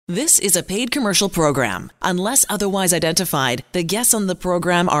This is a paid commercial program. Unless otherwise identified, the guests on the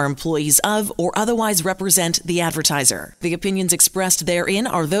program are employees of or otherwise represent the advertiser. The opinions expressed therein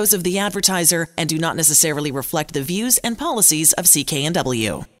are those of the advertiser and do not necessarily reflect the views and policies of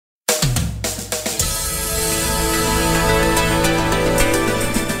CKNW.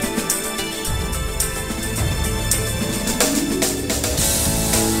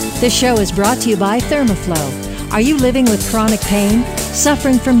 This show is brought to you by Thermoflow. Are you living with chronic pain,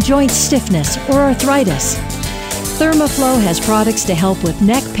 suffering from joint stiffness or arthritis? Thermoflow has products to help with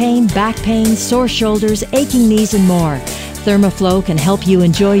neck pain, back pain, sore shoulders, aching knees, and more. Thermoflow can help you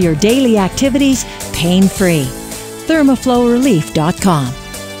enjoy your daily activities pain-free. ThermoflowRelief.com.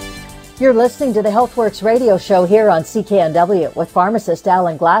 You're listening to the HealthWorks radio show here on CKNW with pharmacist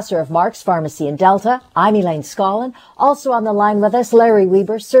Alan Glasser of Mark's Pharmacy in Delta. I'm Elaine Scollin. Also on the line with us, Larry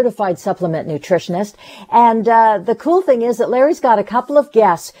Weber, certified supplement nutritionist. And the cool thing is that Larry's got a couple of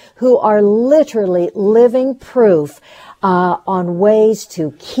guests who are literally living proof on ways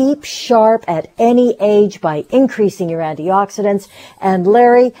to keep sharp at any age by increasing your antioxidants. And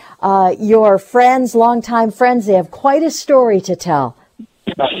Larry, your friends, longtime friends, they have quite a story to tell.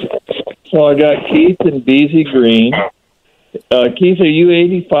 So I got Keith and Beezy Green. Keith, are you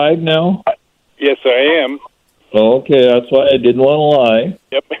 85 now? Yes, I am. Okay, that's why I didn't want to lie.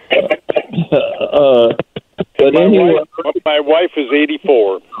 Yep. But anyway, my wife is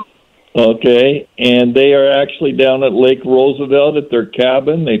 84. Okay, and they are actually down at Lake Roosevelt at their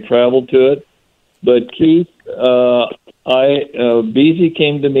cabin. They traveled to it. But Keith, Beezy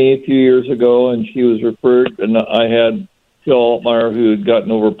came to me a few years ago, and she was referred, and I had Phil Altmaier, who had gotten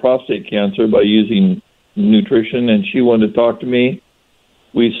over prostate cancer by using nutrition, and she wanted to talk to me.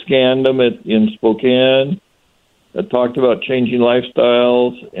 We scanned them in Spokane, talked about changing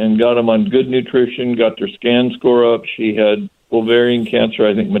lifestyles, and got them on good nutrition, got their scan score up. She had ovarian cancer,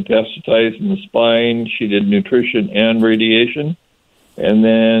 I think metastasized in the spine. She did nutrition and radiation. And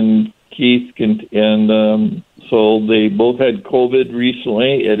then Keith, so they both had COVID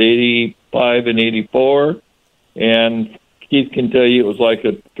recently at 85 and 84, and Keith can tell you it was like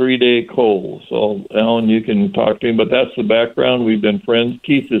a 3-day cold. So, Alan, you can talk to him, but that's the background. We've been friends.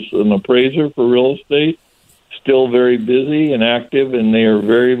 Keith is an appraiser for real estate, still very busy and active, and they are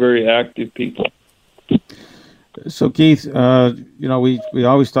very, very active people. So, Keith, we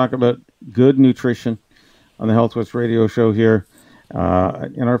always talk about good nutrition on the HealthWorks radio show here,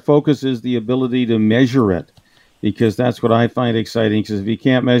 and our focus is the ability to measure it, because that's what I find exciting, because if you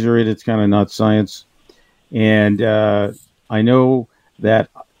can't measure it, it's kind of not science. And I know that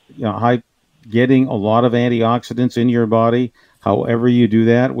getting a lot of antioxidants in your body, however you do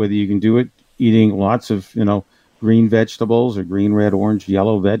that, whether you can do it eating lots of green vegetables or green, red, orange,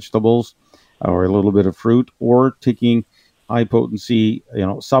 yellow vegetables, or a little bit of fruit, or taking high potency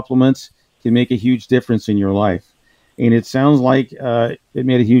supplements, can make a huge difference in your life. And it sounds like it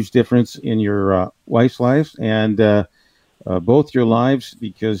made a huge difference in your wife's life and both your lives,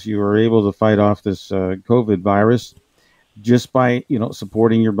 because you were able to fight off this COVID virus just by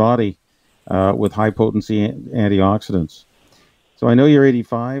supporting your body with high potency antioxidants. So I know you're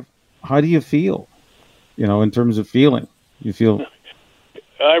 85. How do you feel? In terms of feeling, you feel?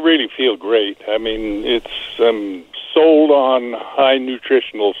 I really feel great. I mean, I'm sold on high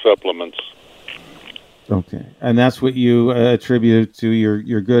nutritional supplements. Okay, and that's what you attribute to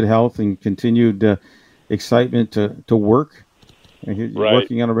your good health and continued excitement to work. You're right.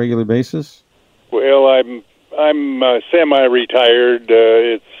 Working on a regular basis. Well, I'm semi-retired.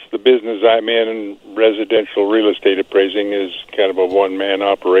 It's the business I'm in, and residential real estate appraising is kind of a one-man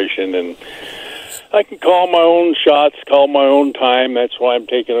operation, and I can call my own shots, call my own time. That's why I'm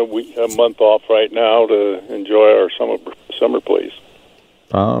taking a month off right now to enjoy our summer place.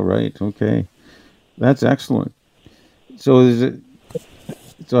 Oh, right. Okay, that's excellent. So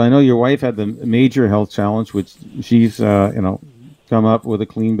So I know your wife had the major health challenge, which she's come up with a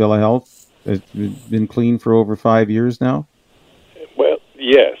clean bill of health. It's been clean for over 5 years now. Well,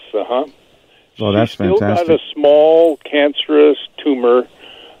 yes, Well, that's still fantastic. Got a small cancerous tumor,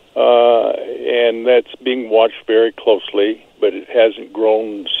 and that's being watched very closely, but it hasn't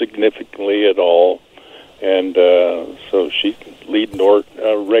grown significantly at all. And so she can lead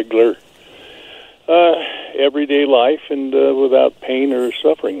regular everyday life and without pain or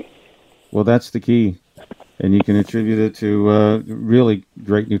suffering. Well, that's the key, and you can attribute it to really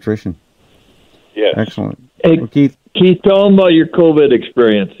great nutrition. Yes. Excellent. Hey, well, Keith, tell them about your COVID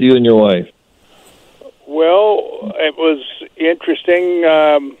experience, you and your wife. Well, it was interesting.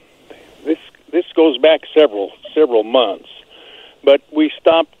 This goes back several months. But we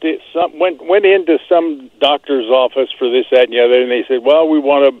stopped it. Went into some doctor's office for this, that, and the other, and they said, "Well, we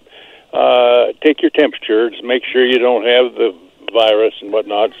want to take your temperatures, make sure you don't have the virus and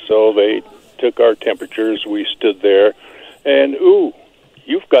whatnot." So they took our temperatures. We stood there, and ooh,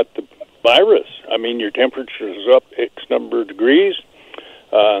 you've got the virus. I mean, your temperature is up X number of degrees.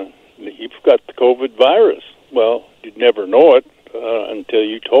 You've got the COVID virus. Well, you'd never know it until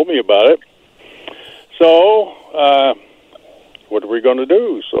you told me about it. So, what are we going to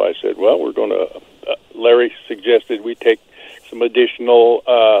do? So I said, well, we're going to, Larry suggested we take some additional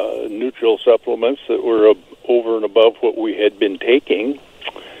neutral supplements that were over and above what we had been taking,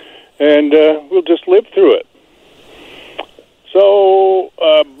 and we'll just live through it. So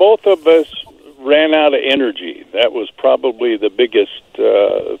both of us ran out of energy. That was probably the biggest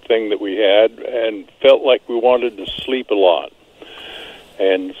thing that we had, and felt like we wanted to sleep a lot.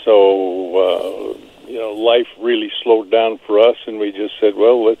 And so, life really slowed down for us, and we just said,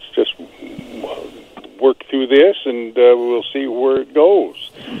 well, let's just work through this, and we'll see where it goes.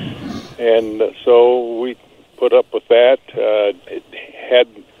 And so we put up with that. It had,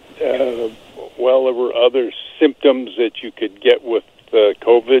 there were other symptoms that you could get with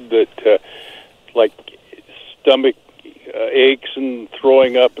COVID that, like stomach aches and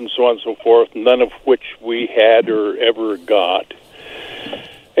throwing up and so on and so forth, none of which we had or ever got.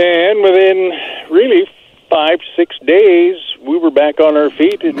 And within really 5-6 days, we were back on our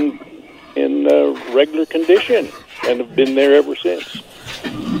feet in regular condition, and have been there ever since.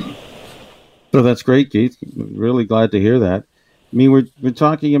 So that's great, Keith. Really glad to hear that. I mean, we're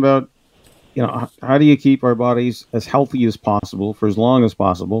talking about, how do you keep our bodies as healthy as possible for as long as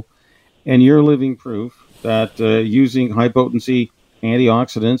possible? And you're living proof that using high-potency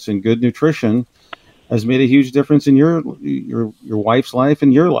antioxidants and good nutrition has made a huge difference in your wife's life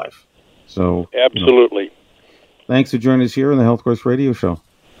and your life. So absolutely. Thanks for joining us here on the Health Course Radio Show.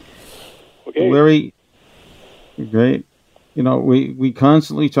 Okay, Larry, great. We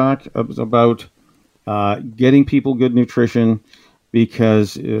constantly talk about getting people good nutrition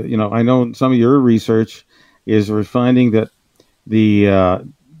because I know some of your research is we're finding that the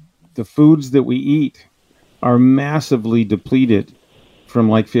foods that we eat are massively depleted from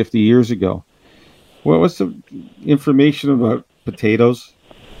like 50 years ago. What's the information about potatoes?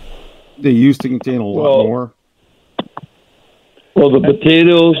 They used to contain a lot more. Well, the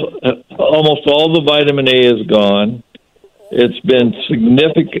potatoes, almost all the vitamin A is gone. It's been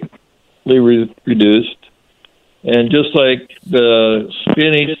significantly reduced. And just like the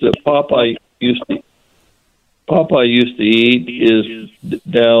spinach that Popeye used to eat is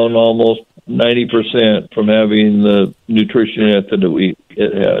down almost 90% from having the nutrition that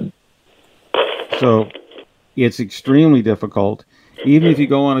it had. So it's extremely difficult, even if you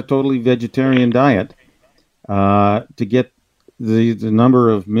go on a totally vegetarian diet, to get the number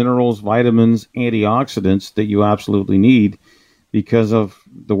of minerals, vitamins, antioxidants that you absolutely need because of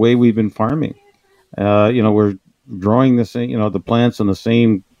the way we've been farming. We're growing the same, the plants on the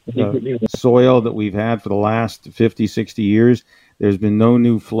same soil that we've had for the last 50, 60 years. There's been no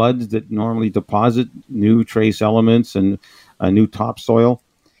new floods that normally deposit new trace elements and new topsoil.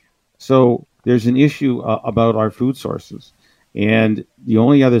 So there's an issue about our food sources. And the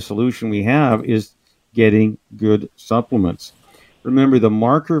only other solution we have is getting good supplements. Remember, the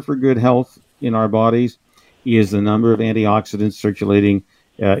marker for good health in our bodies is the number of antioxidants circulating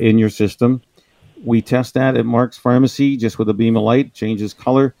in your system. We test that at Mark's Pharmacy just with a beam of light, changes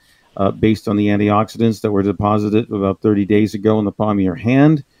color based on the antioxidants that were deposited about 30 days ago in the palm of your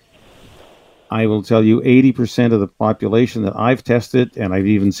hand. I will tell you 80% of the population that I've tested, and I've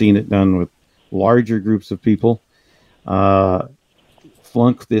even seen it done with larger groups of people,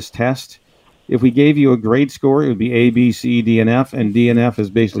 flunk this test. If we gave you a grade score, it would be A, B, C, D, and F, and D and F is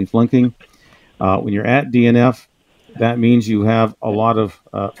basically flunking. When you're at D and F, that means you have a lot of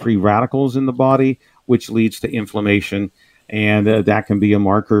free radicals in the body, which leads to inflammation, and that can be a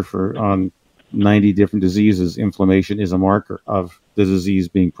marker for 90 different diseases. Inflammation is a marker of the disease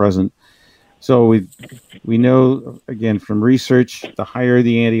being present. So we know, again, from research, the higher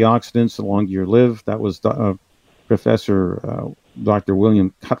the antioxidants, the longer you live. That was Professor Dr.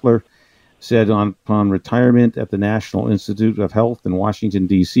 William Cutler said upon retirement at the National Institute of Health in Washington,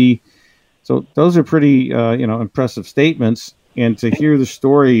 D.C. So those are pretty, impressive statements. And to hear the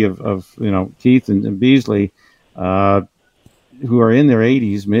story of Keith and Beasley, who are in their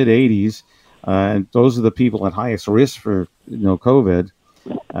 80s, mid-80s, and those are the people at highest risk for COVID,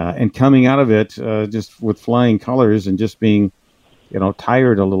 and coming out of it just with flying colors and just being,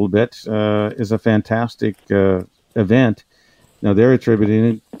 tired a little bit is a fantastic event. Now they're attributing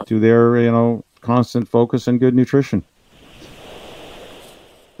it to their, constant focus on good nutrition.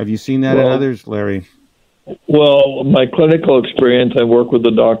 Have you seen that in others, Larry? Well, my clinical experience, I work with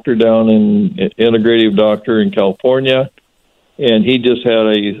a doctor down integrative doctor in California, and he just had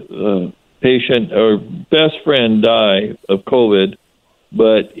a patient or best friend die of COVID,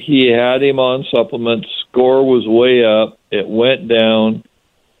 but he had him on supplements. Score was way up. It went down,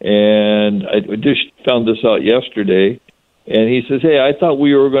 and I just found this out yesterday. And he says, hey, I thought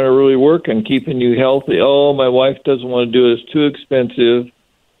we were going to really work on keeping you healthy. Oh, my wife doesn't want to do it. It's too expensive.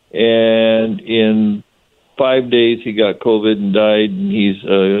 And in 5 days, he got COVID and died. And he's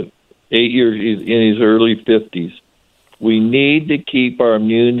 8 years, he's in his early 50s. We need to keep our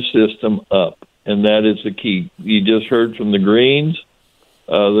immune system up, and that is the key. You just heard from the Greens.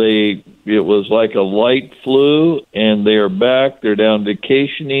 It was like a light flu, and they are back. They're down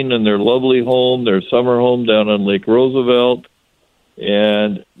vacationing in their lovely home, their summer home down on Lake Roosevelt.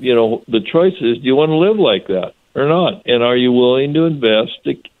 And, the choice is, do you want to live like that or not? And are you willing to invest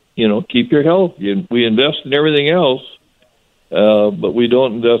to, keep your health? We invest in everything else, but we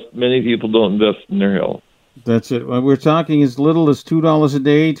don't invest, many people don't invest in their health. That's it. We're talking as little as $2 a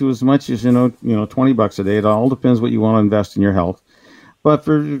day to as much as, $20 a day. It all depends what you want to invest in your health. But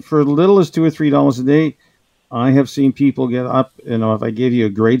for little as $2 or $3 a day, I have seen people get up, if I gave you a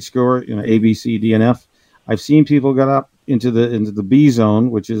grade score, A, B, C, D, and F, I've seen people get up into the B zone,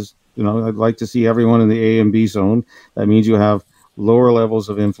 which is, I'd like to see everyone in the A and B zone. That means you have lower levels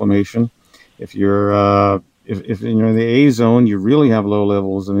of inflammation. If you're if you're in the A zone, you really have low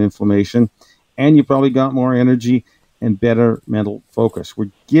levels of inflammation, and you probably got more energy and better mental focus.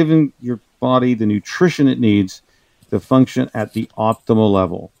 We're giving your body the nutrition it needs to function at the optimal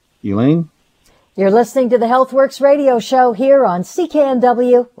level. Elaine? You're listening to the HealthWorks radio show here on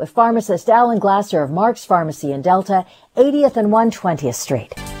CKNW with pharmacist Alan Glasser of Mark's Pharmacy in Delta, 80th and 120th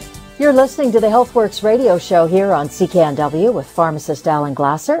Street. You're listening to the HealthWorks radio show here on CKNW with pharmacist Alan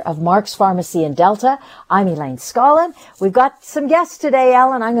Glasser of Mark's Pharmacy in Delta. I'm Elaine Scollin. We've got some guests today,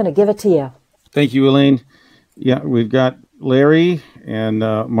 Alan. I'm going to give it to you. Thank you, Elaine. Yeah, we've got Larry and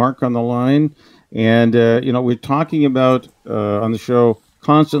Mark on the line. And, we're talking about on the show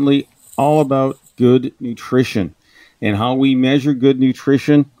constantly all about good nutrition. And how we measure good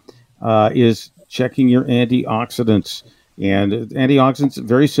nutrition is checking your antioxidants. And antioxidants,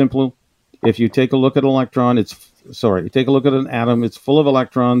 very simple. If you take a look at take a look at an atom, it's full of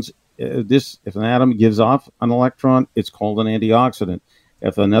electrons. If an atom gives off an electron, it's called an antioxidant.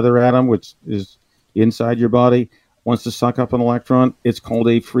 If another atom, which is inside your body, wants to suck up an electron, it's called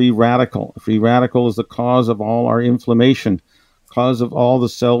a free radical. A free radical is the cause of all our inflammation, cause of all the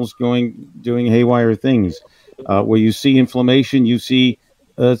cells doing haywire things. Where you see inflammation, you see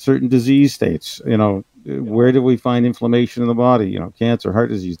certain disease states. Where do we find inflammation in the body? Cancer, heart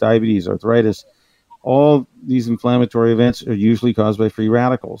disease, diabetes, arthritis. All these inflammatory events are usually caused by free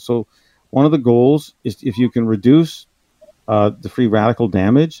radicals. So one of the goals is if you can reduce the free radical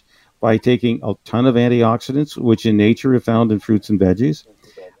damage by taking a ton of antioxidants, which in nature are found in fruits and veggies,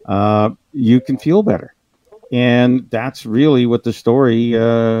 you can feel better. And that's really what the story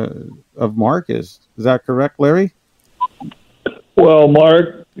of Mark is. Is that correct, Larry? Well,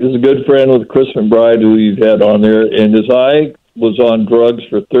 Mark is a good friend with Chris McBride, who you've had on there. And as I was on drugs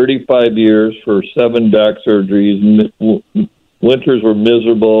for 35 years for 7 back surgeries, winters were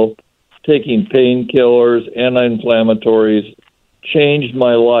miserable, taking painkillers, anti-inflammatories, changed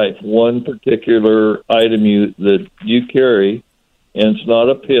my life. One particular item that you carry, and it's not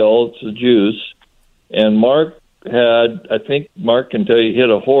a pill, it's a juice. And Mark I think Mark can tell you, hit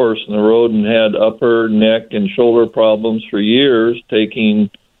a horse in the road and had upper neck and shoulder problems for years,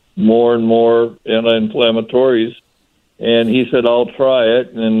 taking more and more anti-inflammatories. And he said, I'll try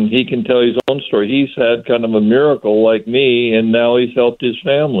it. And he can tell his own story. He's had kind of a miracle like me, and now he's helped his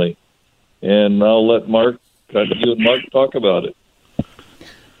family. And I'll let you and Mark talk about it.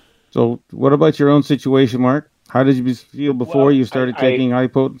 So what about your own situation, Mark? How did you feel before you started taking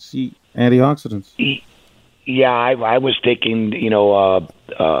high-potency antioxidants? Yeah, I was taking,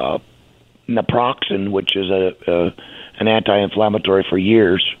 naproxen, which is an anti-inflammatory for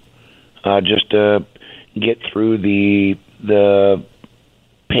years, just to get through the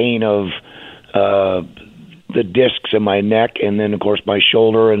pain of the discs in my neck, and then of course my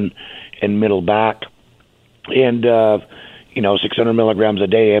shoulder and middle back, and 600 milligrams a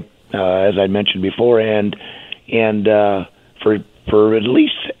day, as I mentioned before, and for at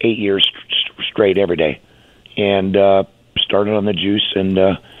least 8 years straight every day. And started on the juice, and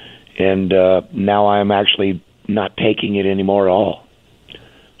now I'm actually not taking it anymore at all.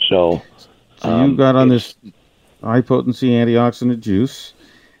 So you got on this high potency antioxidant juice,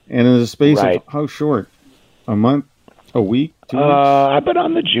 and in the space of how short? A month, A week? 2 weeks? I've been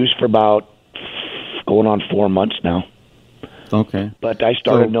on the juice for about going on 4 months now. Okay. But I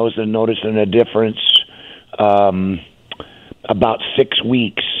started noticing a difference about 6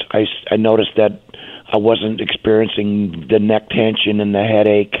 weeks. I noticed that I wasn't experiencing the neck tension and the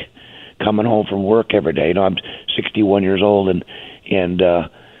headache coming home from work every day. I'm 61 years old, and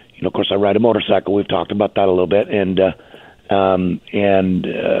of course I ride a motorcycle. We've talked about that a little bit, and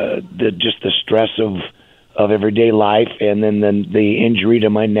just the stress of everyday life, and then the injury to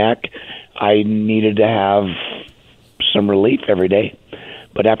my neck. I needed to have some relief every day.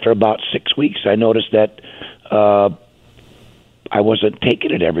 But after about 6 weeks, I noticed that I wasn't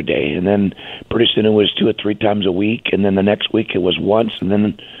taking it every day. And then pretty soon it was 2 or 3 times a week. And then the next week it was once. And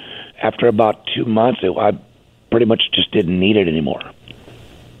then after about 2 months, I pretty much just didn't need it anymore.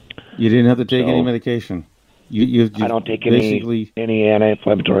 You didn't have to take any medication? You I don't take any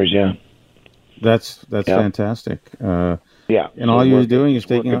anti-inflammatories, yeah. That's fantastic. Yeah. And all you're doing is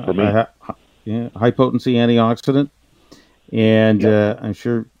taking a high-potency antioxidant. And I'm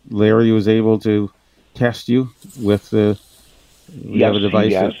sure Larry was able to test you with the have a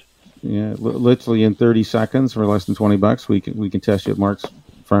device that, literally in 30 seconds for less than $20. We can test you at Mark's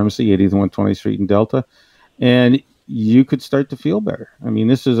Pharmacy, 80th and 120th Street in Delta, and you could start to feel better. I mean,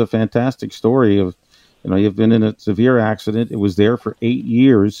 this is a fantastic story of, you've been in a severe accident. It was there for 8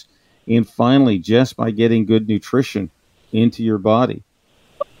 years, and finally, just by getting good nutrition into your body,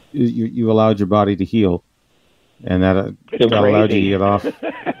 you allowed your body to heal. And that allowed you to get off,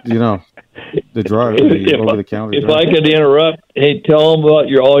 the drug, the over-the-counter drug. If I could interrupt, hey, tell them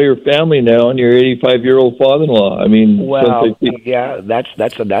about all your family now and your 85-year-old father-in-law. I mean,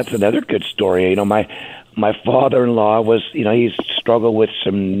 that's another good story. My father-in-law was, he's struggled with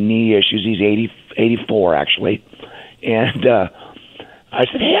some knee issues. He's 84 actually, and I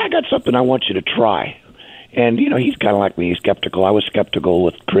said, hey, I got something I want you to try. And he's kind of like me, he's skeptical. I was skeptical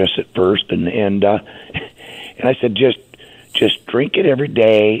with Chris at first, and I said, just drink it every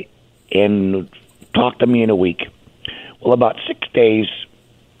day and talk to me in a week. Well, about 6 days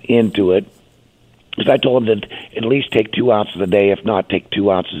into it, because I told him that at least take 2 ounces a day, if not, take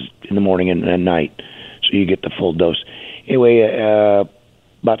 2 ounces in the morning and at night, so you get the full dose. Anyway,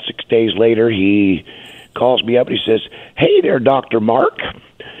 about 6 days later, he calls me up and he says, hey there, Dr. Mark.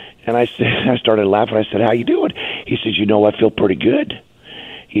 And I started laughing. I said, how you doing? He says, I feel pretty good.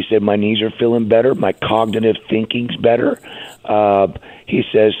 He said, my knees are feeling better. My cognitive thinking's better. He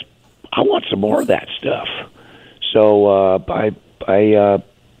says, I want some more of that stuff. So I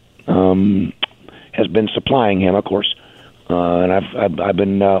has been supplying him, of course, and I've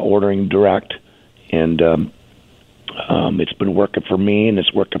been ordering direct, and it's been working for me, and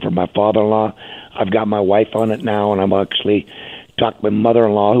it's working for my father-in-law. I've got my wife on it now, and I'm actually talked to my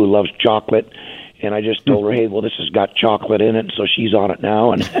mother-in-law who loves chocolate. And I just told her, hey, well, this has got chocolate in it, so she's on it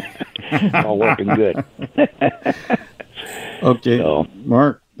now, and it's all working good. Okay. So,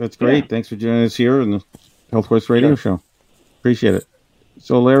 Mark, that's great. Yeah. Thanks for joining us here in the Health Force Radio Show. Appreciate it.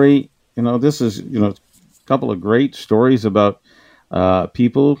 So, Larry, this is, a couple of great stories about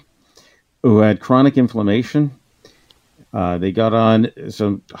people who had chronic inflammation. They got on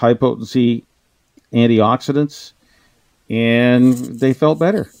some high-potency antioxidants, and they felt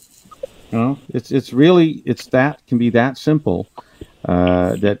better. It's that can be that simple.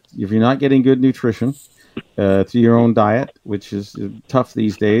 That if you're not getting good nutrition through your own diet, which is tough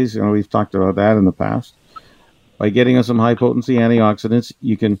these days, we've talked about that in the past. By getting on some high potency antioxidants,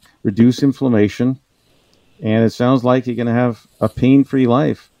 you can reduce inflammation, and it sounds like you're going to have a pain-free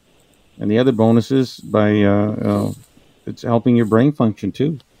life. And the other bonus is by it's helping your brain function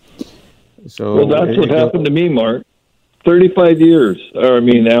too. So that's what happened to me, Mark. 35 years,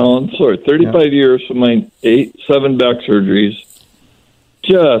 Alan, 35 years from my 7 back surgeries,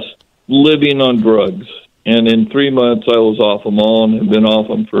 just living on drugs. And in 3 months, I was off them all and have been off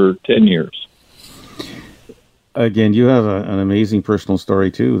them for 10 years. Again, you have an amazing personal story,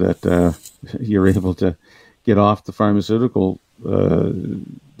 too, that you're able to get off the pharmaceutical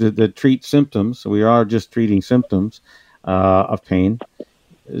that treat symptoms. So we are just treating symptoms of pain.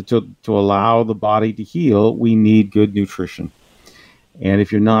 To allow the body to heal, we need good nutrition. And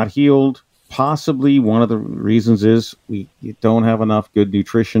if you're not healed, possibly one of the reasons is you don't have enough good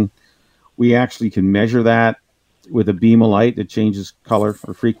nutrition. We actually can measure that with a beam of light that changes color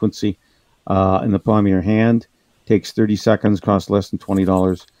or frequency in the palm of your hand. Takes 30 seconds, costs less than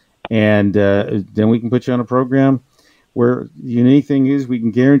 $20. And then we can put you on a program where the unique thing is we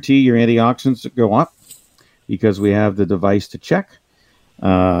can guarantee your antioxidants go up because we have the device to check.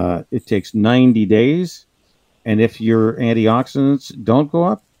 It takes 90 days, and if your antioxidants don't go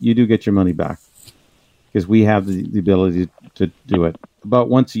up, you do get your money back. because we have the ability to do it. About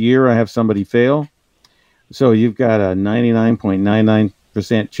once a year, I have somebody fail. So you've got a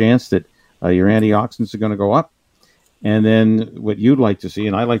 99.99% chance that your antioxidants are going to go up. And then what you'd like to see,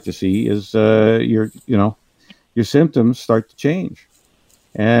 and I like to see, is your symptoms start to change.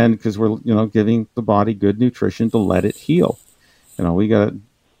 And because we're, giving the body good nutrition to let it heal. We got a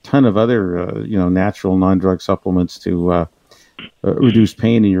ton of other, natural non-drug supplements to reduce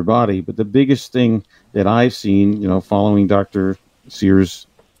pain in your body. But the biggest thing that I've seen, following Dr. Sears'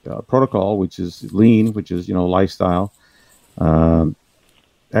 protocol, which is lean, which is, lifestyle,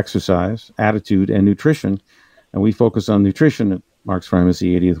 exercise, attitude, and nutrition. And we focus on nutrition at Mark's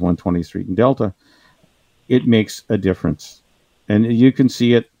Pharmacy, 80th 120th Street in Delta. It makes a difference. And you can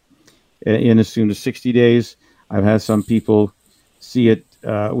see it in as soon as 60 days. I've had some people see it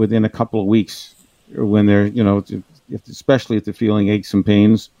within a couple of weeks when they're, especially if they're feeling aches and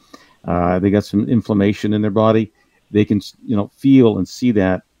pains. They got some inflammation in their body. They can, feel and see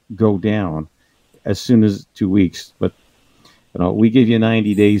that go down as soon as 2 weeks. But, we give you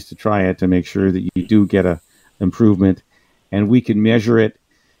 90 days to try it to make sure that you do get a improvement, and we can measure it.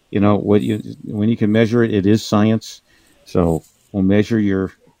 When you can measure it, it is science. So we'll measure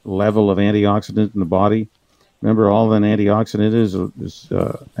your level of antioxidant in the body. Remember, all an antioxidant is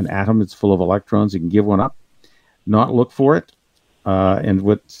an atom that's full of electrons. You can give one up, not look for it. And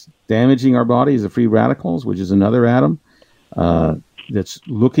what's damaging our body is the free radicals, which is another atom that's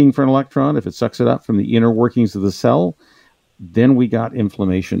looking for an electron. If it sucks it up from the inner workings of the cell, then we got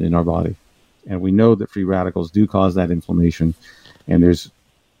inflammation in our body. And we know that free radicals do cause that inflammation. And there's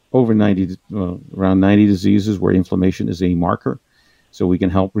around 90 diseases where inflammation is a marker. So we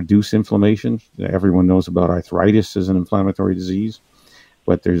can help reduce inflammation. Everyone knows about arthritis as an inflammatory disease,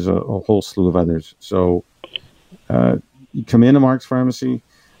 but there's a whole slew of others. So you come into Mark's Pharmacy.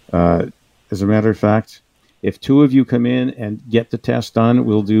 As a matter of fact, if two of you come in and get the test done,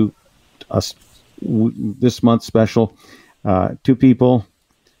 we'll do this month's special. 2 people,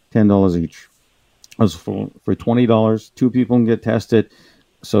 $10 each. For $20, 2 people can get tested.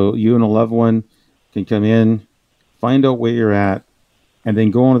 So you and a loved one can come in, find out where you're at, and then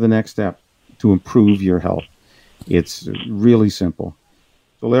go on to the next step to improve your health. It's really simple.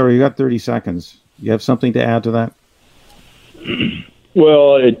 So Larry, you got 30 seconds. You have something to add to that?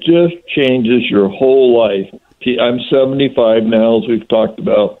 Well, it just changes your whole life. I'm 75 now, as we've talked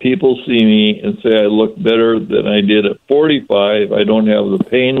about. People see me and say I look better than I did at 45. I don't have the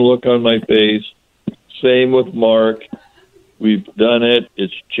pain look on my face. Same with Mark. We've done it.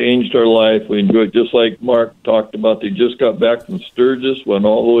 It's changed our life. We enjoy it. Just like Mark talked about, they just got back from Sturgis, went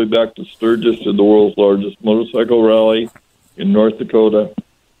all the way back to Sturgis to the world's largest motorcycle rally in North Dakota.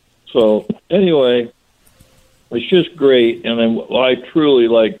 So anyway, it's just great. And I truly,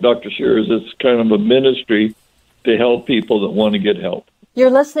 like Dr. Sears, it's kind of a ministry to help people that want to get help. You're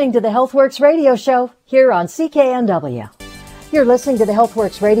listening to the HealthWorks radio show here on CKNW. You're listening to the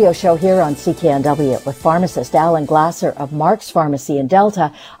HealthWorks radio show here on CKNW with pharmacist Alan Glasser of Mark's Pharmacy in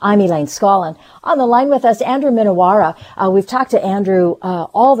Delta. I'm Elaine Scollin. On the line with us, Andrew Minowara. We've talked to Andrew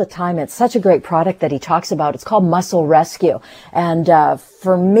all the time. It's such a great product that he talks about. It's called Muscle Rescue. And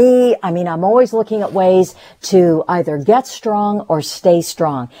for me, I'm always looking at ways to either get strong or stay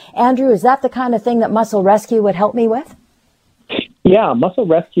strong. Andrew, is that the kind of thing that Muscle Rescue would help me with? Yeah, Muscle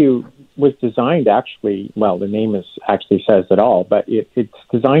Rescue was designed the name actually says it all, but it's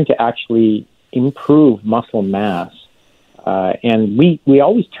designed to actually improve muscle mass. And we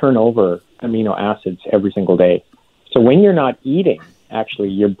always turn over amino acids every single day. So when you're not eating, actually,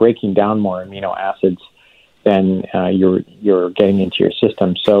 you're breaking down more amino acids than you're getting into your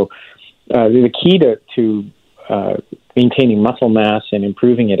system. So the key to maintaining muscle mass and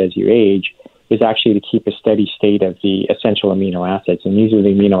improving it as you age is actually to keep a steady state of the essential amino acids. And these are the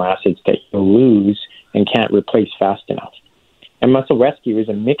amino acids that you lose and can't replace fast enough. And Muscle Rescue is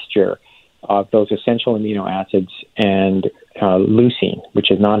a mixture of those essential amino acids and leucine,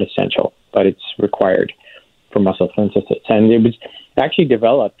 which is not essential, but it's required for muscle synthesis. And it was actually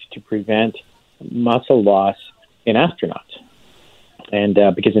developed to prevent muscle loss in astronauts. And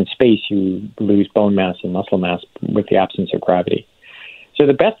because in space, you lose bone mass and muscle mass with the absence of gravity. So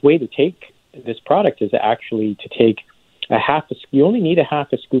the best way to take this product is actually to take you only need a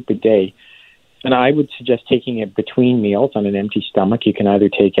half a scoop a day. And I would suggest taking it between meals on an empty stomach. You can either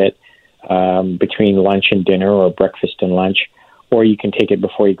take it between lunch and dinner or breakfast and lunch, or you can take it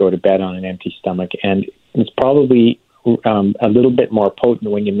before you go to bed on an empty stomach. And it's probably a little bit more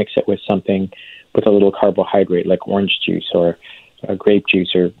potent when you mix it with something with a little carbohydrate like orange juice or grape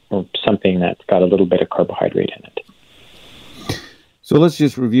juice or something that's got a little bit of carbohydrate in it. So let's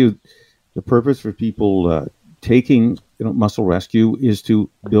just review the purpose for people taking Muscle Rescue is to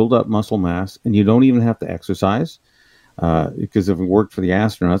build up muscle mass, and you don't even have to exercise because if it worked for the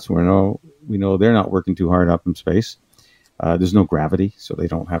astronauts, we know they're not working too hard up in space. There's no gravity, so they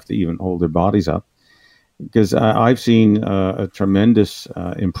don't have to even hold their bodies up. Because I've seen a tremendous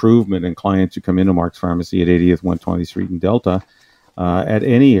improvement in clients who come into Mark's Pharmacy at 80th 120th Street in Delta at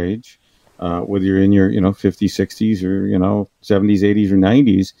any age, whether you're in your 50s, 60s, or 70s, 80s, or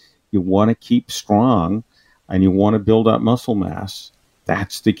 90s. You want to keep strong, and you want to build up muscle mass.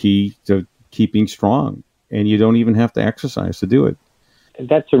 That's the key to keeping strong, and you don't even have to exercise to do it.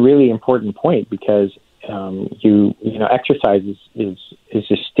 That's a really important point because exercise is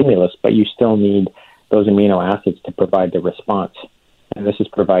a stimulus, but you still need those amino acids to provide the response. And this is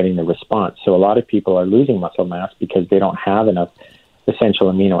providing the response. So a lot of people are losing muscle mass because they don't have enough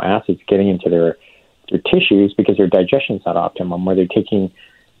essential amino acids getting into their tissues because their digestion's not optimum, or they're taking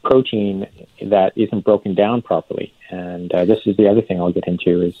protein that isn't broken down properly. And this is the other thing I'll get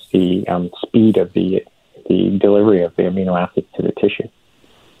into is the speed of the delivery of the amino acids to the tissue.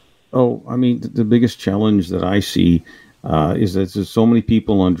 Oh, I mean, the biggest challenge that I see is that there's so many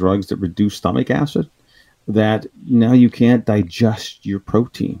people on drugs that reduce stomach acid that now you can't digest your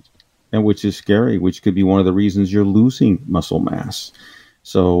protein, and which is scary, which could be one of the reasons you're losing muscle mass.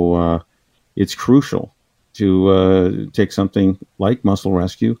 So it's crucial to take something like Muscle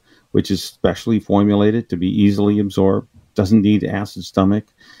Rescue, which is specially formulated to be easily absorbed, doesn't need acid stomach.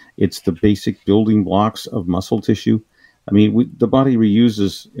 It's the basic building blocks of muscle tissue. I mean, the body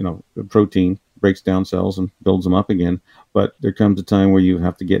reuses, protein, breaks down cells and builds them up again. But there comes a time where you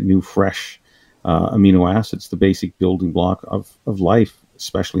have to get new, fresh amino acids, the basic building block of life,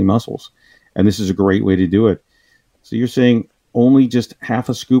 especially muscles. And this is a great way to do it. So you're saying only just half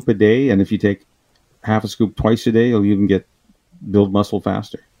a scoop a day, and if you take half a scoop twice a day, you'll even build muscle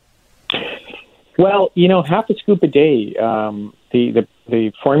faster. Well, half a scoop a day. The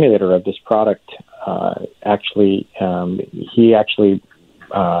formulator of this product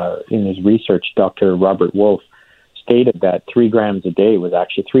in his research, Dr. Robert Wolf stated that 3 grams a day was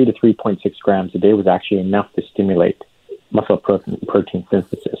actually 3 to 3.6 grams a day was actually enough to stimulate muscle protein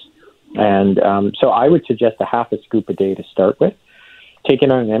synthesis. And so I would suggest a half a scoop a day to start with. Take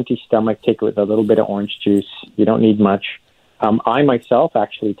it on an empty stomach. Take it with a little bit of orange juice. You don't need much. I myself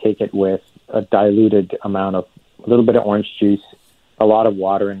actually take it with a diluted amount of a little bit of orange juice, a lot of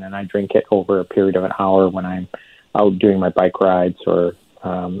water, and then I drink it over a period of an hour when I'm out doing my bike rides or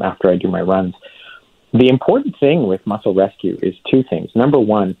after I do my runs. The important thing with Muscle Rescue is 2 things. Number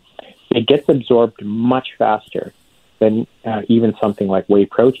one, it gets absorbed much faster than even something like whey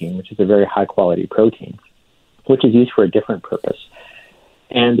protein, which is a very high-quality protein, which is used for a different purpose.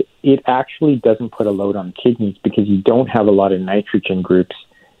 And it actually doesn't put a load on kidneys because you don't have a lot of nitrogen groups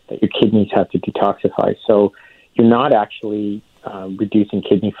that your kidneys have to detoxify. So you're not actually reducing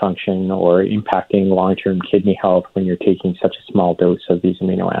kidney function or impacting long-term kidney health when you're taking such a small dose of these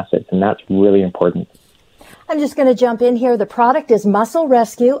amino acids. And that's really important. I'm just going to jump in here. The product is Muscle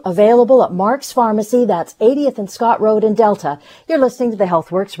Rescue, available at Mark's Pharmacy. That's 80th and Scott Road in Delta. You're listening to the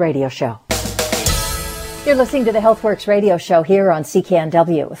HealthWorks radio show. You're listening to the HealthWorks radio show here on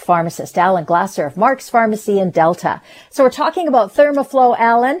CKNW with pharmacist Alan Glasser of Mark's Pharmacy in Delta. So we're talking about Thermoflow,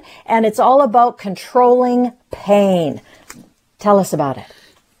 Alan, and it's all about controlling pain. Tell us about it.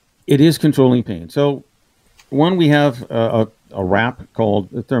 It is controlling pain. So one, we have a wrap called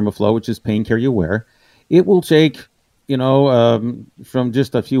Thermoflow, which is Pain Care You Wear. It will take, from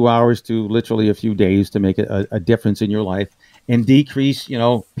just a few hours to literally a few days to make a difference in your life and decrease,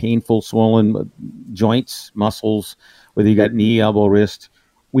 painful, swollen joints, muscles, whether you got knee, elbow, wrist.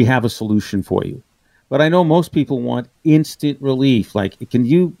 We have a solution for you. But I know most people want instant relief. Like, can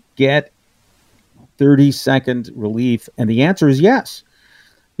you get 30-second relief? And the answer is yes.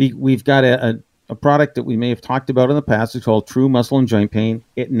 We've got a product that we may have talked about in the past. It's called True Muscle and Joint Pain.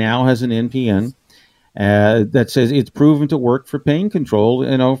 It now has an NPN that says it's proven to work for pain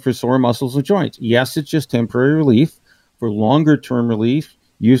control, for sore muscles and joints. Yes, it's just temporary relief. For longer-term relief,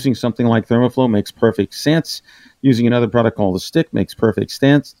 using something like Thermoflow makes perfect sense. Using another product called the Stick makes perfect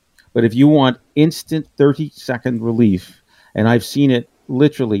sense. But if you want instant 30-second relief, and I've seen it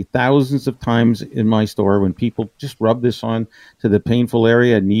literally thousands of times in my store when people just rub this on to the painful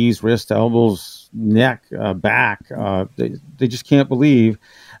area, knees, wrists, elbows, neck, back, they just can't believe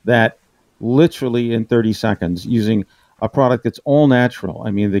that literally in 30 seconds using a product that's all natural. I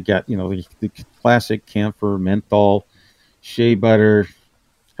mean, they got, the classic camphor, menthol, shea butter,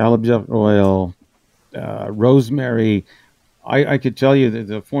 halibut oil, rosemary. I could tell you that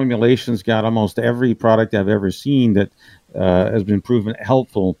the formulation's got almost every product I've ever seen that has been proven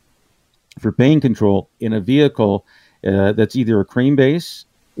helpful for pain control in a vehicle that's either a cream base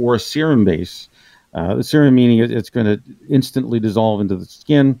or a serum base. The serum meaning it's going to instantly dissolve into the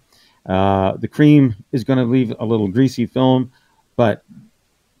skin. The cream is going to leave a little greasy film, but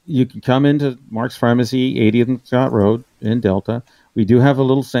you can come into Mark's Pharmacy, 80th and Scott Road in Delta. We do have a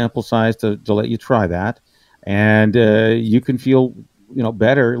little sample size to let you try that, and you can feel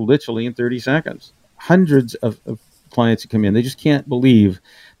better literally in 30 seconds. Hundreds of clients who come in, they just can't believe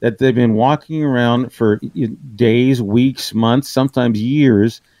that they've been walking around for days, weeks, months, sometimes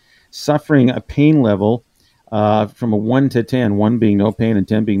years, suffering a pain level from a 1 to 10, 1 being no pain and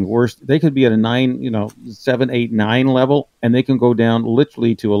 10 being the worst. They could be at a 9, 7, 8, 9 level, and they can go down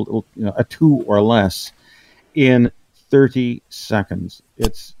literally to a 2 or less in 30 seconds.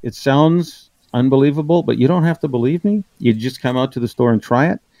 It sounds unbelievable, but you don't have to believe me. You just come out to the store and try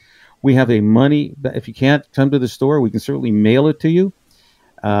it. We have if you can't come to the store, we can certainly mail it to you.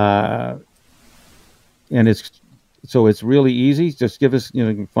 And it's really easy. Just give us, you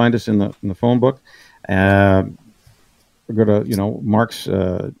can find us in the phone book. Go to, Mark's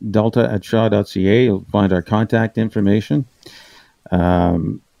Delta at shaw.ca. You'll find our contact information.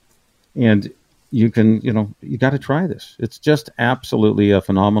 And you can, you got to try this. It's just absolutely a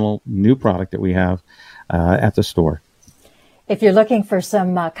phenomenal new product that we have at the store. If you're looking for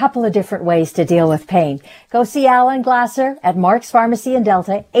some couple of different ways to deal with pain, go see Alan Glasser at Mark's Pharmacy in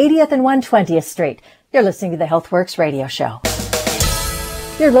Delta, 80th and 120th Street. You're listening to the HealthWorks radio show.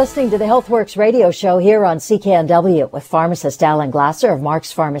 You're listening to the HealthWorks radio show here on CKNW with pharmacist Alan Glasser of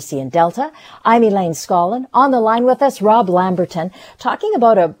Mark's Pharmacy in Delta. I'm Elaine Scollin. On the line with us, Rob Lamberton, talking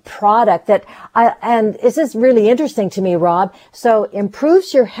about a product that, and this is really interesting to me, Rob, so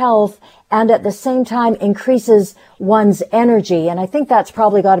improves your health and at the same time increases one's energy. And I think that's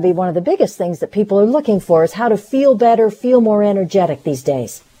probably got to be one of the biggest things that people are looking for, is how to feel better, feel more energetic these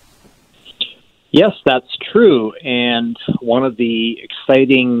days. Yes, that's true. And one of the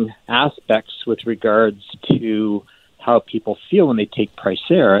exciting aspects with regards to how people feel when they take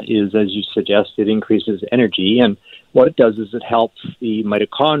Pricera is, as you suggest, it increases energy. And what it does is it helps the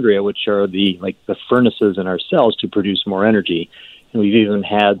mitochondria, which are the furnaces in our cells, to produce more energy. And we've even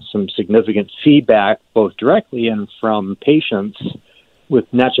had some significant feedback, both directly and from patients, with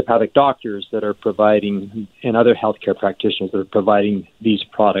naturopathic doctors that are providing, and other healthcare practitioners that are providing these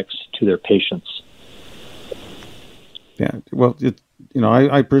products to their patients. Yeah, well,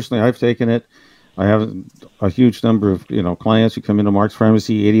 I personally, I've taken it. I have a huge number of, clients who come into Mark's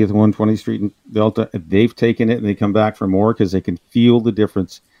Pharmacy, 80th and 120th Street in Delta. They've taken it and they come back for more because they can feel the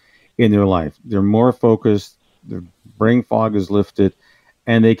difference in their life. They're more focused, their brain fog is lifted,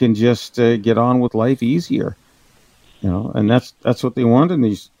 and they can just get on with life easier. And that's what they want in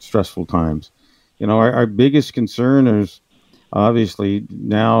these stressful times. Our biggest concern is obviously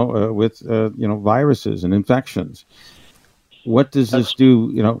now with viruses and infections. What does this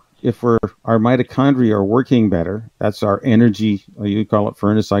do? If our mitochondria are working better, that's our energy. You call it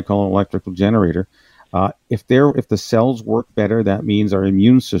furnace, I call it electrical generator. If the cells work better, that means our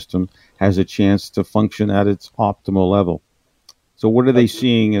immune system has a chance to function at its optimal level. So what are they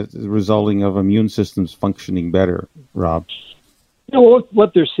seeing as resulting of immune systems functioning better, Rob?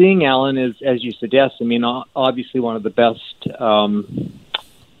 What they're seeing, Alan, is, as you suggest, obviously one of the best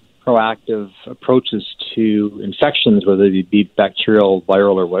proactive approaches to infections, whether they be bacterial,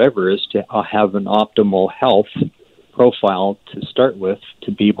 viral, or whatever, is to have an optimal health profile to start with,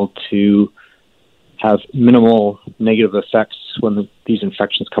 to be able to have minimal negative effects when these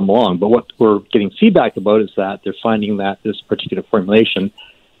infections come along. But what we're getting feedback about is that they're finding that this particular formulation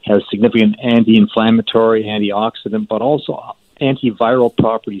has significant anti-inflammatory, antioxidant, but also antiviral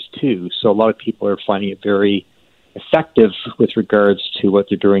properties too. So a lot of people are finding it very effective with regards to what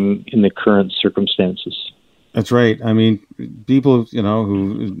they're doing in the current circumstances. That's right. People,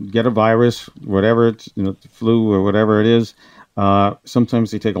 who get a virus, whatever it's, the flu or whatever it is, sometimes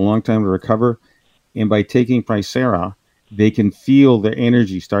they take a long time to recover. And by taking Pricera, they can feel their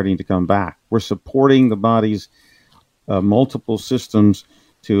energy starting to come back. We're supporting the body's multiple systems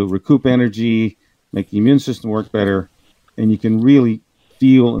to recoup energy, make the immune system work better, and you can really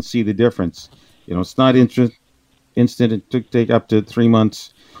feel and see the difference. It's not instant. It took take up to 3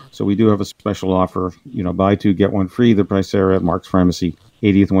 months. So we do have a special offer, buy 2, get 1 free, the Pricera at Mark's Pharmacy,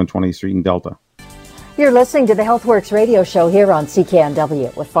 80th and 120th Street in Delta. You're listening to the HealthWorks radio show here on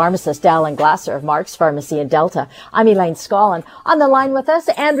CKNW with pharmacist Alan Glasser of Mark's Pharmacy in Delta. I'm Elaine Scollin. On the line with us,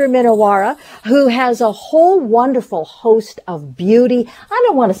 Andrew Minowara, who has a whole wonderful host of beauty. I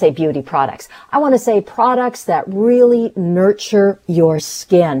don't want to say beauty products. I want to say products that really nurture your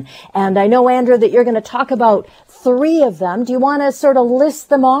skin. And I know, Andrew, that you're going to talk about 3 of them. Do you want to sort of list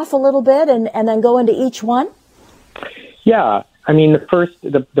them off a little bit and then go into each one? Yeah. I mean,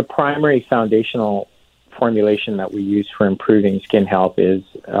 the primary foundational formulation that we use for improving skin health is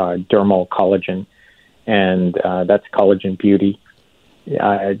dermal collagen, and that's Collagen Beauty.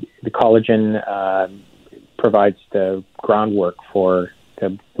 The collagen provides the groundwork for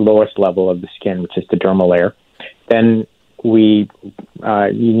the lowest level of the skin, which is the dermal layer. Then you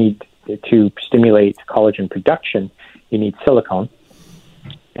need to stimulate collagen production. You need silicone,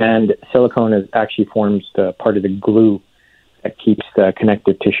 and silicone actually forms the part of the glue that keeps the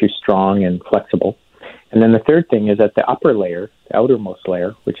connective tissue strong and flexible. And then the third thing is at the upper layer, the outermost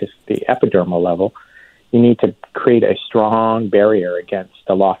layer, which is the epidermal level, you need to create a strong barrier against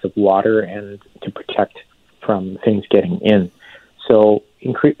the loss of water and to protect from things getting in. So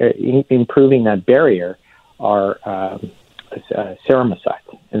improving that barrier are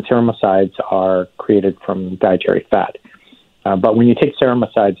ceramicides, and ceramicides are created from dietary fat. But when you take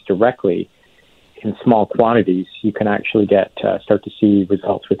ceramicides directly in small quantities, you can actually start to see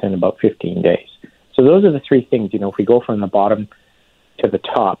results within about 15 days. So those are the 3 things. If we go from the bottom to the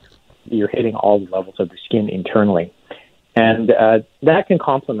top, you're hitting all the levels of the skin internally. And that can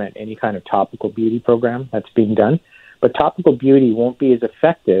complement any kind of topical beauty program that's being done. But topical beauty won't be as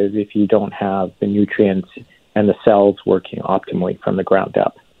effective if you don't have the nutrients and the cells working optimally from the ground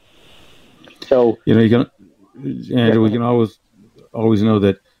up. So, we can always know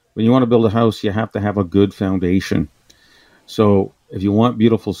that when you want to build a house, you have to have a good foundation. So if you want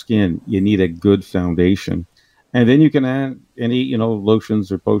beautiful skin, you need a good foundation. And then you can add any,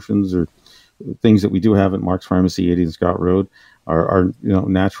 lotions or potions or things that we do have at Mark's Pharmacy, 80th Scott Road, are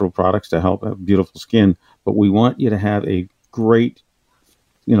natural products to help have beautiful skin. But we want you to have a great,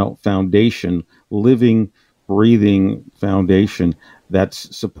 foundation, living, breathing foundation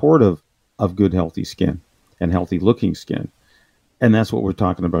that's supportive of good, healthy skin and healthy looking skin. And that's what we're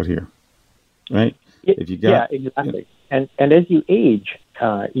talking about here, right? Yeah, exactly. And as you age,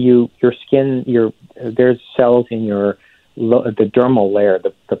 your skin, there's cells in the dermal layer,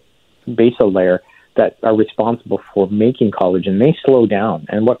 the basal layer, that are responsible for making collagen. They slow down,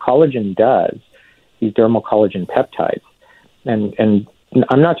 and what collagen does, these dermal collagen peptides, and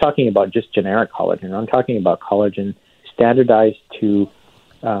I'm not talking about just generic collagen. I'm talking about collagen standardized to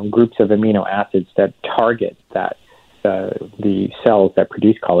groups of amino acids that target the cells that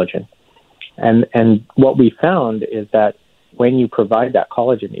produce collagen. And what we found is that when you provide that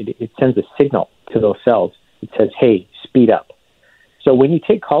collagen, it sends a signal to those cells. It says, hey, speed up. So when you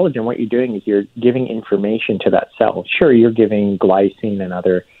take collagen, what you're doing is you're giving information to that cell. Sure, you're giving glycine and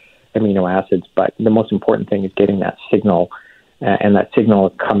other amino acids, but the most important thing is getting that signal, and that signal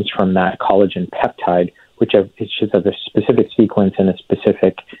comes from that collagen peptide, which is just of a specific sequence and a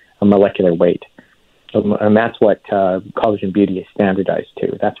specific molecular weight. And that's what Collagen Beauty is standardized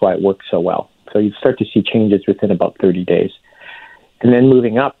to. That's why it works so well. So you start to see changes within about 30 days. And then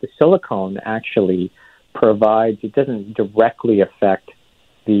moving up, the silicone actually it doesn't directly affect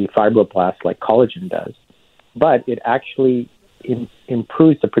the fibroblasts like collagen does, but it actually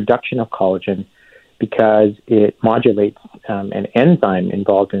improves the production of collagen because it modulates an enzyme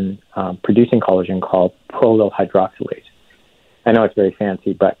involved in producing collagen called prolyl hydroxylase. I know it's very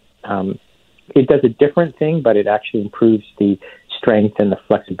fancy, but it does a different thing, but it actually improves the strength and the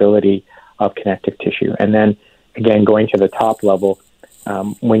flexibility of connective tissue. And then, again, going to the top level,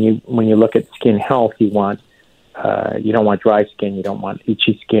 when you look at skin health, you don't want dry skin, you don't want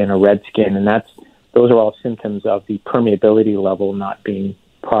itchy skin or red skin, and those are all symptoms of the permeability level not being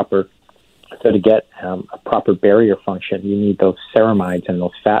proper. So to get a proper barrier function, you need those ceramides and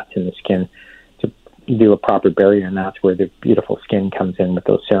those fats in the skin to do a proper barrier, and that's where the beautiful skin comes in with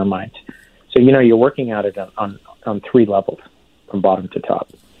those ceramides. So, you're working at it on 3 levels, from bottom to top.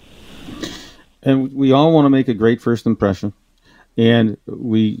 And we all want to make a great first impression. And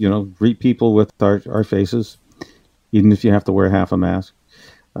we, greet people with our faces, even if you have to wear half a mask.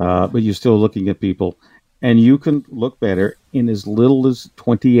 But you're still looking at people. And you can look better in as little as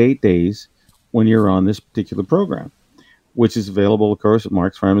 28 days when you're on this particular program, which is available, of course, at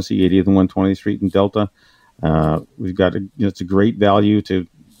Mark's Pharmacy, 80th and 120th Street in Delta. We've got, it's a great value to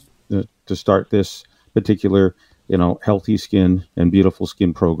start this particular, healthy skin and beautiful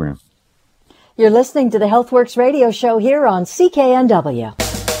skin program. You're listening to the HealthWorks radio show here on CKNW.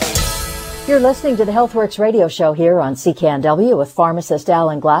 You're listening to the HealthWorks radio show here on CKNW with pharmacist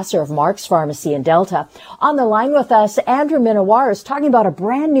Alan Glasser of Mark's Pharmacy in Delta. On the line with us, Andrew Minowar is talking about a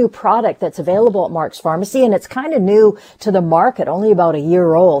brand new product that's available at Mark's Pharmacy, and it's kind of new to the market, only about a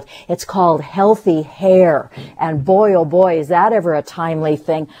year old. It's called Healthy Hair. And boy, oh boy, is that ever a timely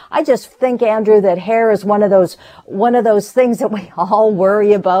thing. I just think, Andrew, that hair is one of those things that we all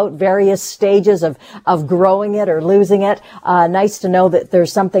worry about, various stages of growing it or losing it. Nice to know that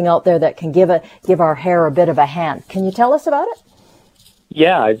there's something out there that can give our hair a bit of a hand. Can you tell us about it?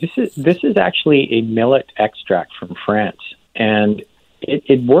 Yeah, this is actually a millet extract from France, and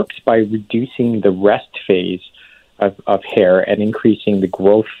it works by reducing the rest phase of hair and increasing the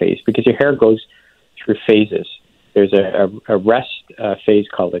growth phase, because your hair goes through phases. There's a rest phase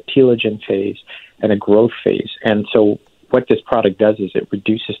called a telogen phase and a growth phase, and so what this product does is it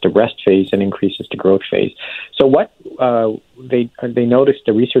reduces the rest phase and increases the growth phase. So what they noticed,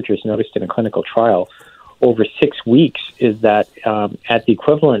 the researchers noticed in a clinical trial over 6 weeks, is that at the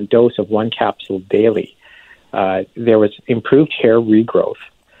equivalent dose of 1 capsule daily, there was improved hair regrowth.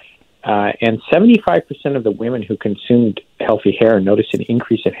 And 75% of the women who consumed Healthy Hair noticed an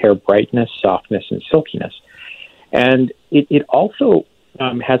increase in hair brightness, softness, and silkiness. And it also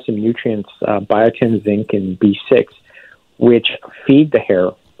has some nutrients, biotin, zinc, and B6, which feed the hair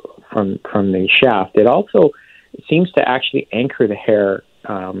from the shaft. It also seems to actually anchor the hair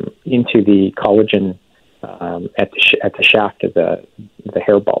into the collagen at the shaft of the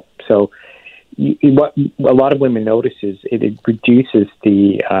hair bulb. So what a lot of women notice is it reduces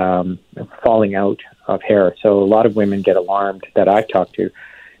the falling out of hair. So a lot of women get alarmed that I've talked to,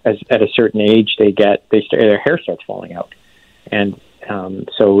 as at a certain age their hair starts falling out, and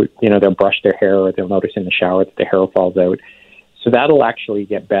so they'll brush their hair, or they'll notice in the shower that the hair falls out. So that'll actually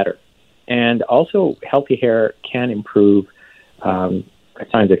get better. And also, Healthy Hair can improve signs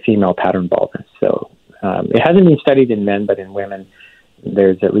of female pattern baldness. So it hasn't been studied in men, but in women,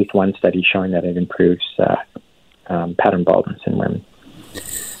 there's at least one study showing that it improves pattern baldness in women.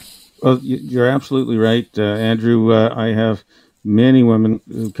 Well, you're absolutely right, Andrew. I have many women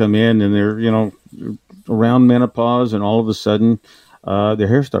who come in and they're, around menopause, and all of a sudden their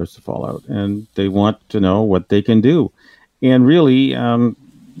hair starts to fall out, and they want to know what they can do. And really,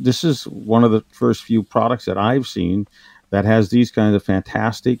 this is one of the first few products that I've seen that has these kinds of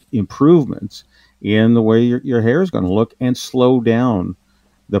fantastic improvements in the way your hair is going to look, and slow down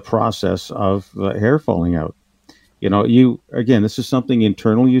the process of hair falling out. This is something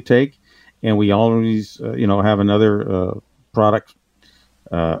internal you take, and we always, have another product,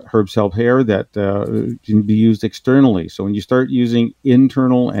 Herbs Help Hair, that can be used externally. So when you start using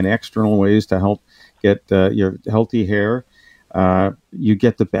internal and external ways to help get your healthy hair, you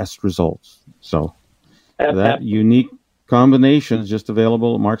get the best results. So that unique combination is just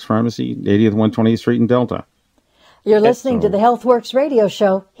available at Mark's Pharmacy, 80th 120th Street in Delta. You're listening to the HealthWorks radio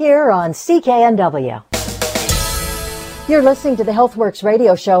show here on CKNW. You're listening to the HealthWorks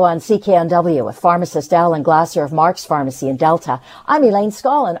radio show on CKNW with pharmacist Alan Glasser of Mark's Pharmacy in Delta. I'm Elaine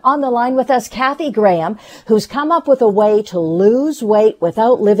Scollin. On the line with us, Kathy Graham, who's come up with a way to lose weight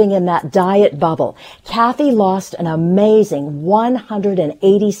without living in that diet bubble. Kathy lost an amazing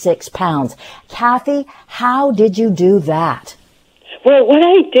 186 pounds. Kathy, how did you do that? Well, what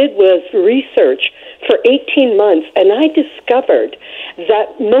I did was research for 18 months, and I discovered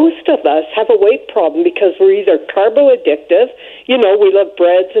that most of us have a weight problem because we're either carbo-addictive, we love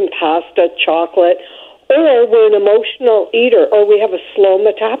breads and pasta, chocolate, or we're an emotional eater, or we have a slow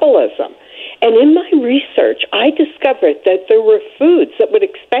metabolism. And in my research, I discovered that there were foods that would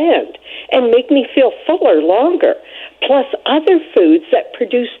expand and make me feel fuller longer, plus other foods that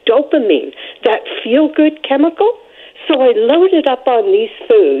produce dopamine, that feel-good chemical. So I loaded up on these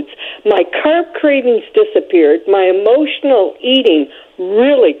foods. My carb cravings disappeared. My emotional eating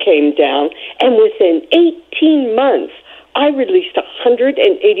really came down. And within 18 months, I released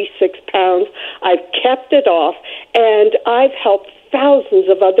 186 pounds. I've kept it off, and I've helped thousands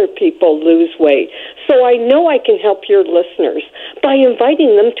of other people lose weight. So I know I can help your listeners by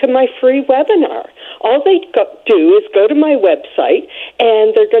inviting them to my free webinar. All they do is go to my website,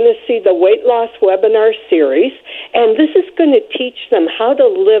 and they're going to see the weight loss webinar series, and this is going to teach them how to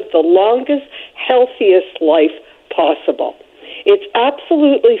live the longest, healthiest life possible. It's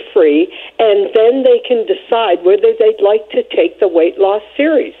absolutely free, and then they can decide whether they'd like to take the weight loss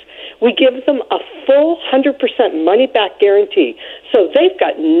series. We give them a full 100% money-back guarantee, so they've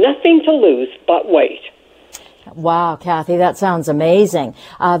got nothing to lose but weight. Wow, Kathy, that sounds amazing.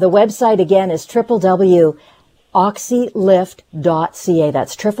 The website again is oxylift.ca.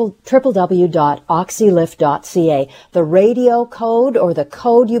 That's www.oxylift.ca. The radio code or the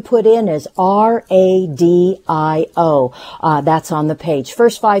code you put in is RADIO. That's on the page.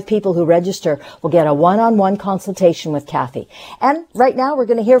 First 5 people who register will get a one-on-one consultation with Kathy. And right now we're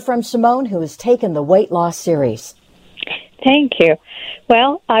going to hear from Simone, who has taken the weight loss series. Thank you.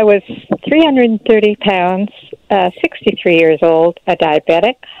 Well, I was 330 pounds, 63 years old, a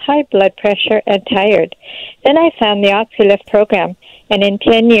diabetic, high blood pressure, and tired. Then I found the OxyLift program, and in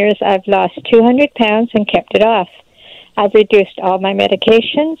 10 years I've lost 200 pounds and kept it off. I've reduced all my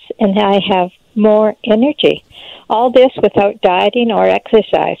medications, and I have more energy. All this without dieting or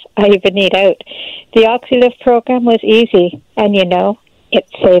exercise. I even eat out. The OxyLift program was easy, and it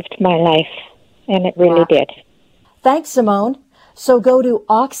saved my life, and it really did. Thanks, Simone. So go to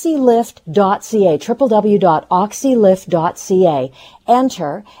oxylift.ca, www.oxylift.ca,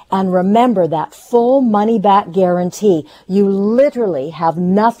 enter, and remember that full money-back guarantee. You literally have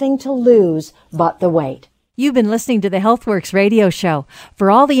nothing to lose but the weight. You've been listening to the HealthWorks radio show. For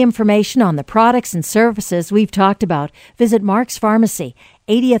all the information on the products and services we've talked about, visit Mark's Pharmacy,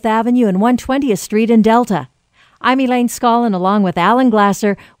 80th Avenue and 120th Street in Delta. I'm Elaine Scollin, along with Alan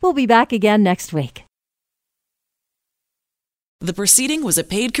Glasser. We'll be back again next week. The proceeding was a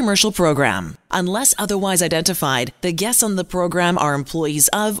paid commercial program. Unless otherwise identified, the guests on the program are employees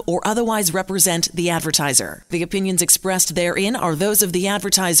of or otherwise represent the advertiser. The opinions expressed therein are those of the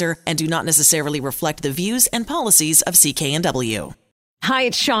advertiser and do not necessarily reflect the views and policies of CKNW. Hi,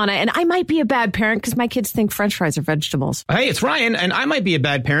 it's Shauna, and I might be a bad parent because my kids think French fries are vegetables. Hey, it's Ryan, and I might be a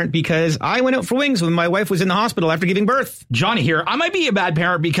bad parent because I went out for wings when my wife was in the hospital after giving birth. Johnny here. I might be a bad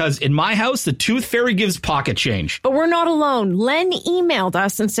parent because in my house, the tooth fairy gives pocket change. But we're not alone. Len emailed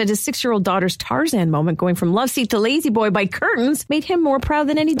us and said his 6-year-old daughter's Tarzan moment going from love seat to lazy boy by curtains made him more proud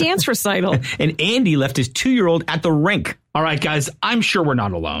than any dance recital. And Andy left his 2-year-old at the rink. All right, guys, I'm sure we're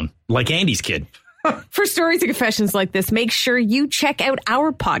not alone. Like Andy's kid. For stories and confessions like this, make sure you check out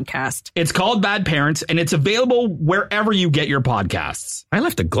our podcast. It's called Bad Parents, and it's available wherever you get your podcasts. I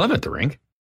left a glove at the rink.